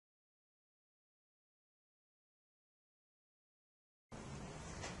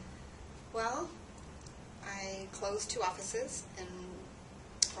Well, I closed 2 offices and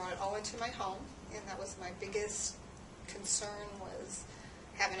brought it all into my home, and that was my biggest concern, was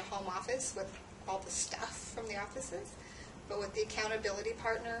having a home office with all the stuff from the offices. But with the accountability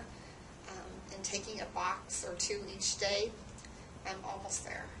partner and taking a box or 2 each day, I'm almost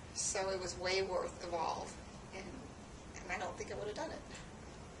there. So it was way worth Evolve, and I don't think I would have done it.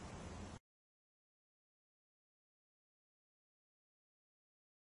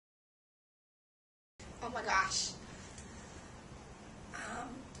 Oh my gosh.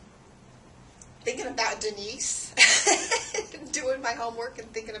 Thinking about Denise, doing my homework and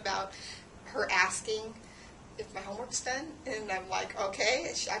thinking about her asking if my homework's done, and I'm like,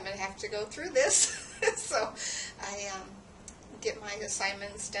 okay, I'm going to have to go through this. So I get my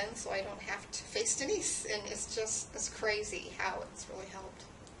assignments done so I don't have to face Denise, and it's crazy how it's really helped.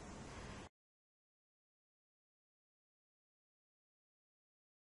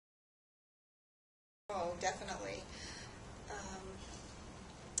 Oh, definitely. Um,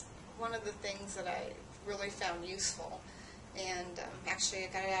 One of the things that I really found useful, and actually I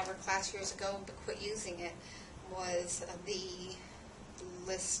got it out of her class years ago but quit using it, was the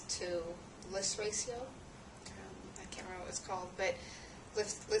list ratio. I can't remember what it's called, but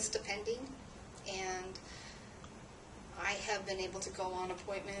list depending. And I have been able to go on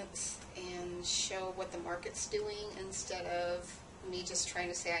appointments and show what the market's doing instead of me just trying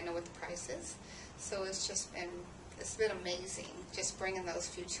to say I know what the price is. So it's been amazing just bringing those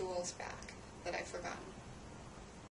few tools back that I've forgotten.